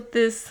keeping up with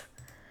this,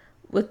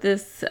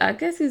 I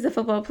guess he's a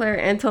football player,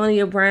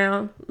 Antonio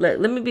Brown? Let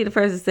me be the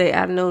first to say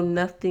I know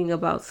nothing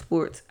about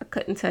sports. I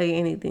couldn't tell you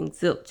anything,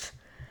 zilch.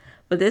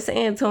 But this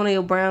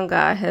Antonio Brown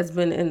guy has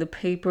been in the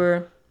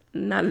paper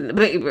not in the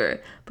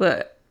paper,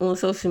 but on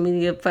social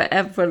media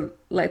forever for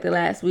like the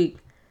last week.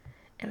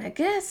 And I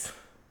guess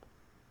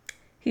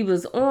he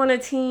was on a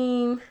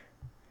team,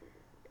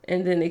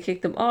 and then they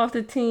kicked him off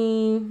the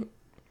team,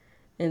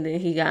 and then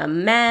he got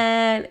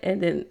mad,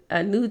 and then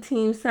a new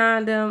team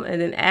signed him,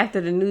 and then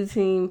after the new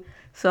team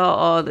saw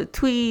all the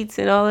tweets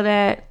and all of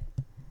that,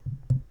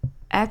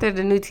 after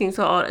the new team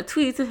saw all the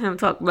tweets of him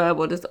talking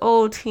about this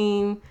old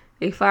team,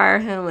 they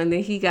fired him, and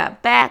then he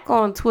got back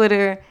on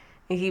Twitter,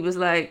 and he was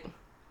like,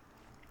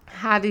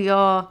 how do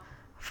y'all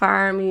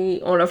fire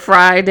me on a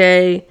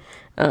Friday?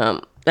 I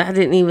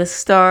didn't even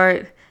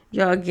start.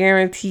 Y'all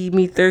guaranteed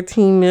me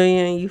 $13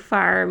 million. You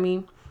fired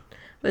me.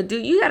 But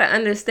dude, you gotta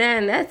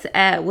understand that's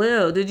at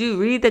will. Did you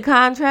read the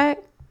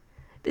contract?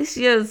 This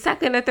year's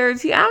second or third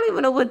team. I don't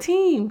even know what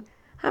team.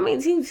 How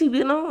many teams he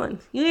been on?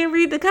 You didn't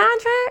read the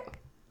contract?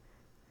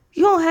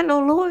 You don't have no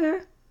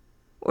lawyer.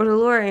 Or the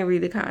lawyer ain't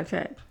read the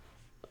contract.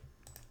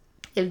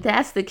 If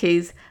that's the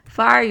case,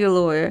 fire your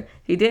lawyer.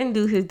 He didn't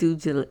do his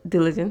due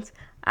diligence.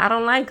 I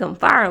don't like him.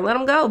 Fire him. Let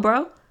him go,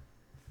 bro.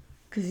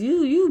 Because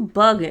you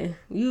bugging.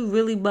 You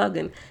really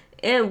bugging.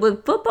 And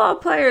with football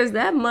players,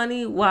 that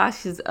money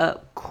washes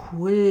up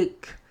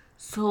quick.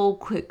 So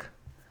quick.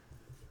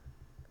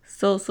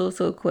 So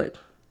quick.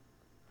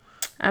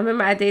 I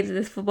remember I dated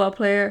this football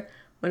player.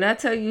 When I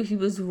tell you he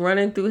was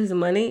running through his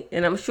money,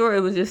 and I'm sure it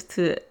was just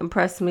to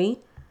impress me,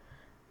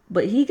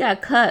 but he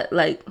got cut.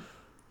 Like,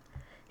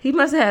 he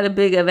must have had a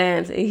big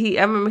advance. And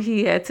I remember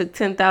he had took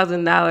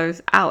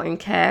 $10,000 out in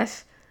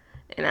cash.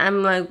 And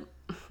I'm like,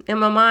 in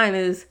my mind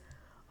is,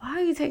 why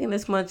are you taking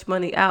this much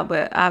money out?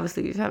 But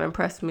obviously you're trying to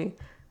impress me.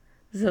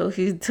 So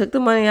he took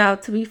the money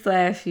out to be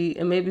flashy,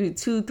 and maybe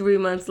 2-3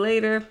 months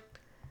later,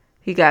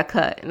 he got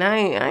cut. And I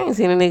ain't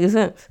seen a nigga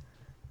since.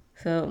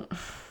 So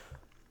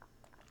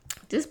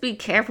just be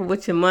careful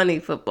with your money,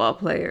 football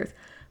players.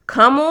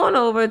 Come on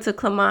over to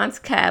Clement's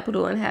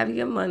Capital and have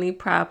your money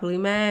properly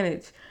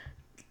managed.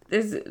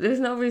 There's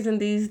no reason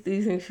these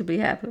things should be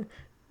happening.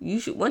 You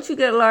should, once you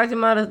get a large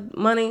amount of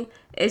money,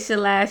 it should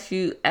last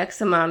you X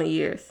amount of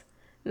years,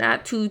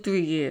 not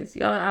 2-3 years.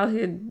 Y'all out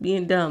here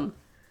being dumb.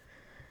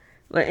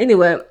 But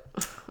anyway,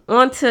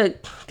 on to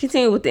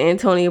continue with the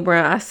Antonio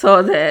Brown. I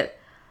saw that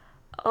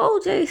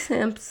O.J.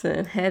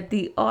 Simpson had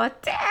the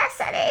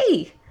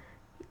audacity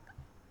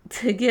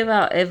to give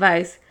out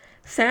advice,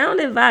 sound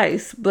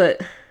advice,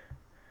 but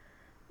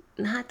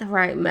not the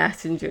right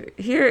messenger.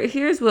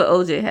 Here's what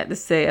O.J. had to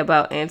say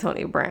about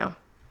Antonio Brown.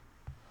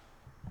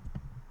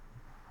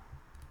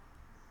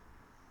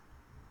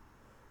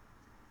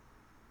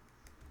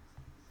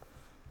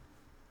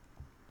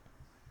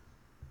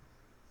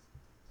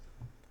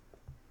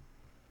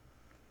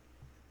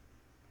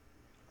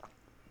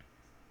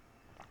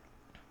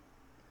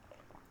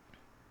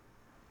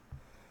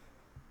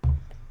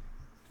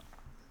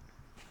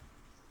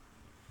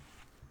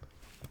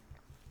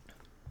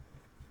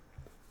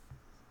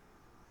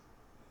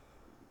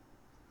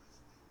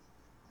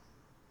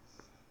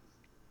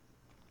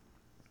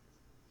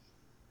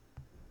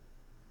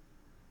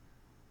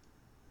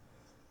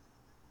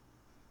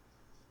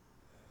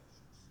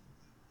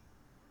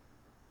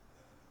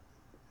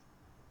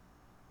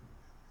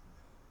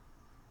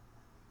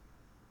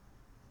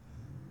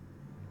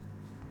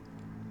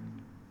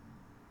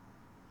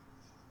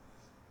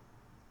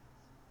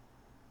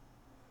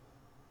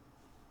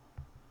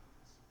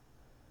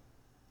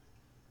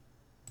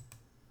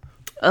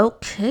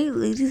 Okay,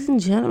 ladies and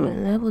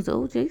gentlemen, that was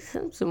O.J.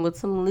 Simpson with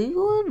some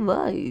legal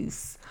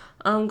advice.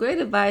 Great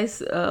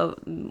advice.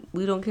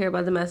 We don't care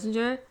about the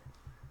messenger.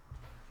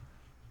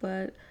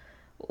 But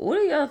what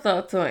are y'all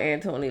thoughts on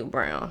Antonio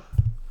Brown?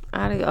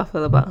 How do y'all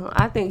feel about him?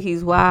 I think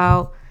he's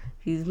wild.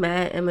 He's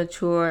mad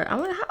immature. I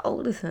wonder how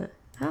old is he?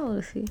 How old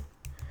is he?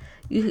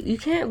 You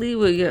can't lead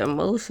with your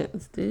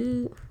emotions,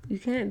 dude. You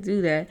can't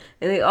do that.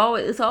 And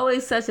it's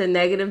always such a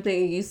negative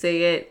thing you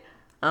say it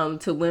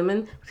to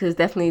women, because it's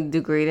definitely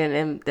degrading,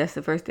 and that's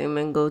the first thing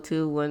men go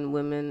to when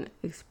women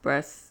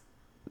express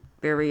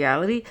their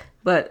reality.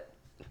 But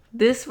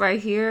this right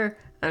here,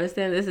 I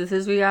understand this is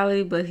his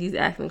reality, but he's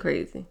acting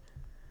crazy.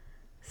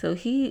 So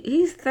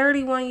he's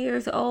 31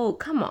 years old.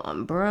 Come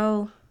on,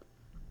 bro.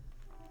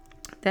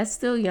 That's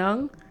still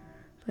young,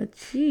 but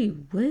gee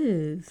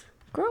whiz,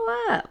 grow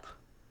up.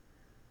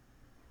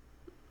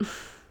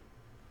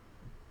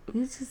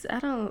 It's just I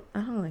don't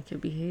like your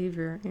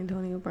behavior,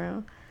 Antonio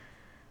Brown.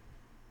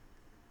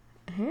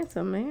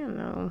 Handsome man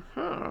though.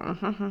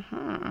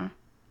 Oh,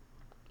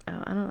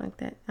 I don't like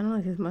that. I don't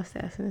like his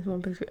mustache in this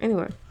one picture.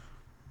 Anyway,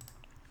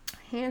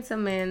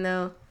 handsome man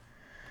though.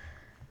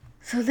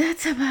 So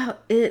that's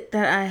about it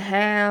that I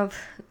have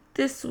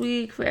this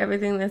week for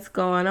everything that's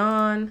going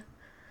on.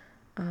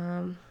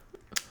 Let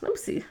me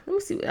see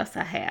what else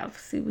I have.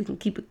 See if we can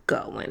keep it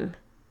going.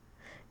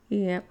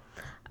 Yeah.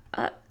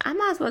 I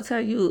might as well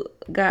tell you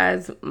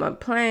guys my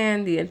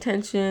plan, the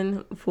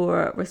intention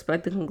for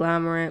Respect the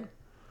Conglomerate.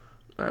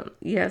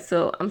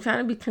 So I'm trying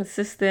to be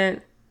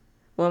consistent.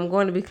 Well, I'm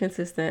going to be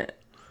consistent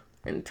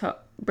and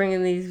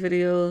bringing these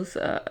videos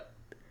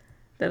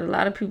that a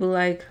lot of people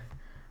like.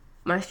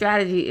 my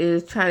strategy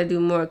is trying to do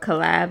more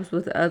collabs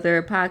with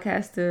other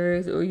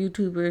podcasters or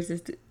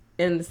YouTubers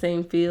in the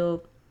same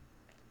field.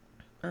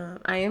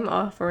 I am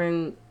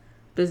offering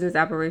business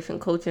operation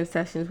coaching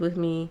sessions with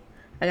me.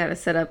 I got to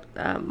set up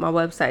my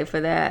website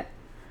for that,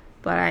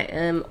 but I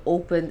am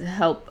open to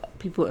help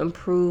people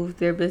improve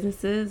their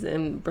businesses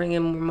and bring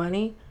in more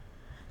money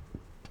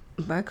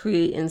by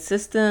creating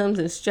systems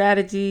and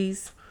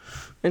strategies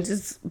and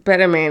just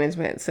better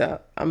management.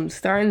 So I'm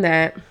starting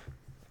that.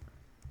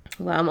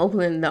 Well, I'm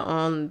opening the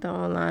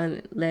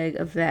online leg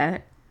of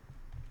that.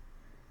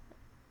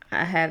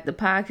 I have the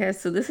podcast.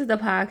 So this is the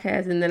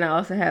podcast, and then I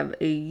also have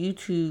a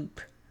YouTube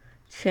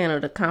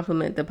channel to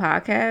complement the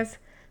podcast.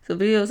 So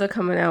videos are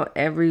coming out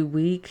every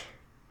week.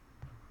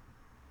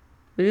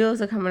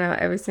 Videos are coming out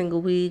every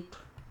single week.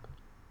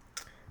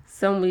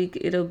 Some week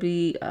it'll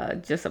be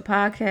just a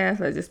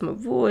podcast, like just my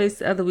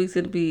voice. Other weeks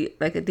it'll be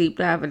like a deep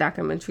dive, a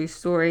documentary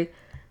story,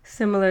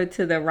 similar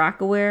to the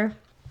Rockaware.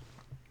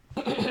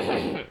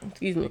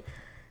 Excuse me.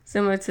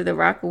 Similar to the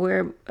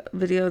Rockaware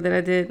video that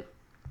I did.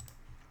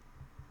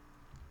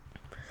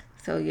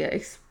 So yeah,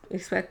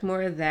 expect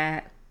more of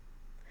that.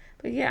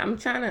 But yeah, I'm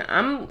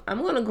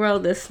gonna grow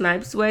the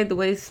Snipes way, the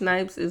way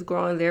Snipes is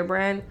growing their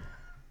brand.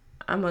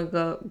 I'm gonna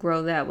go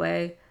grow that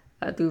way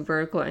through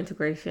vertical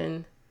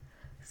integration.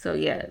 So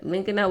yeah,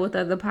 linking up with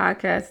other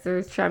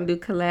podcasters, trying to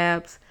do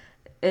collabs,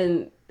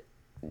 and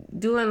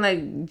doing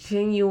like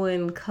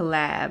genuine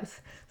collabs.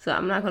 So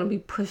I'm not gonna be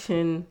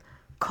pushing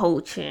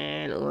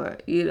coaching or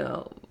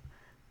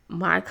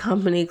my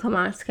company,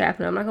 Clemence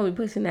Capital. I'm not gonna be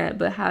pushing that,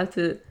 but how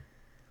to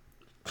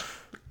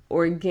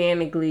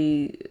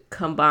organically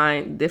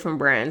combine different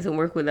brands and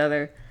work with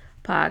other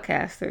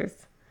podcasters.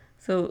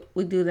 So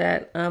we do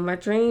that. My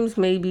dreams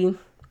maybe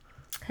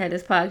had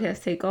this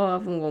podcast take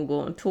off. I'm gonna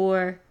go on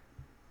tour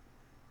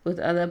with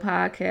other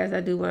podcasts.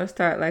 I do want to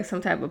start like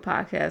some type of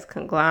podcast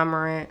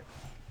conglomerate.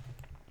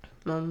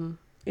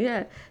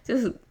 Yeah,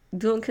 just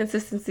doing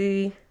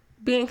consistency,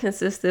 being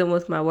consistent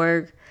with my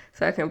work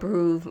so I can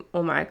improve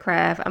on my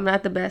craft. I'm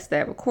not the best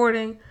at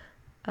recording.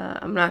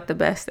 I'm not the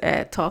best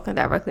at talking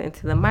directly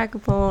into the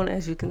microphone,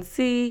 as you can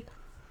see.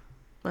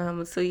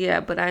 So yeah,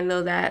 but I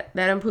know that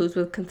improves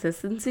with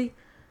consistency.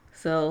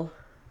 So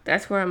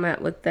that's where I'm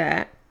at with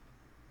that.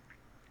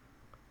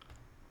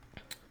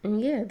 And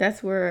yeah,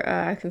 that's where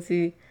I can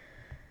see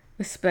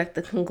Respect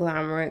the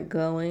Conglomerate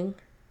going.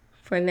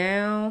 For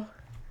now,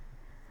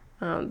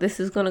 this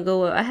is going to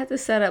go up. I had to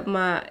set up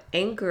my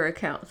Anchor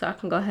account so I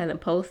can go ahead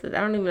and post it. I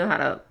don't even know how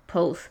to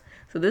post.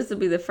 So this will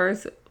be the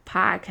first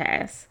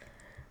podcast.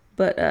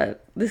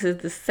 But this is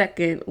the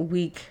second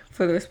week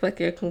for the Respect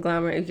Your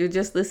Conglomerate. If you're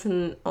just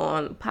listening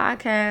on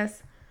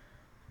podcasts,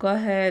 go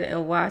ahead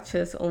and watch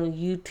us on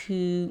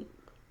YouTube,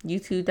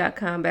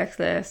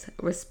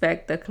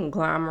 youtube.com/Respect the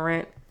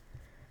Conglomerate.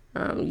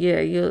 Yeah,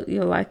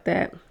 you'll like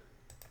that.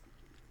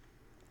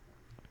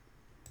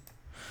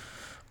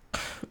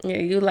 Yeah,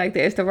 you like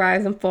that. It's the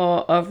rise and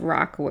fall of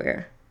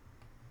Rockaware.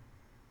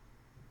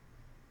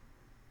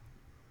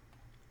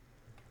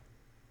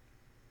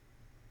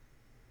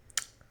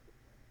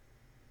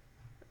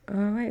 All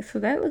right, so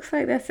that looks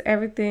like that's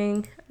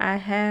everything I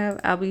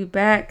have. I'll be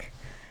back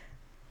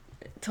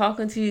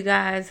talking to you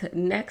guys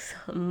next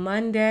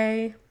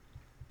Monday.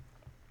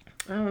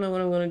 I don't know what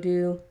I'm going to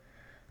do.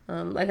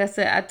 Like I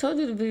said, I told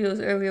you the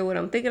videos earlier what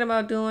I'm thinking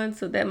about doing,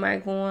 so that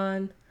might go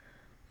on.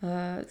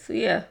 So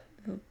yeah,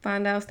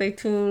 find out, stay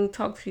tuned.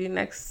 Talk to you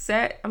next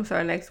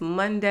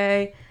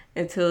Monday.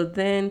 Until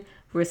then,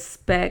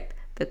 respect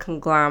the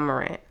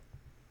conglomerate.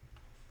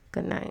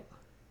 Good night.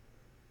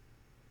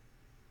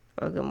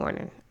 Or good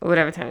morning. Or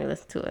whatever time you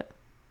listen to it.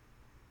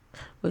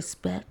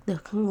 Respect the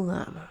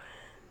conglomerate.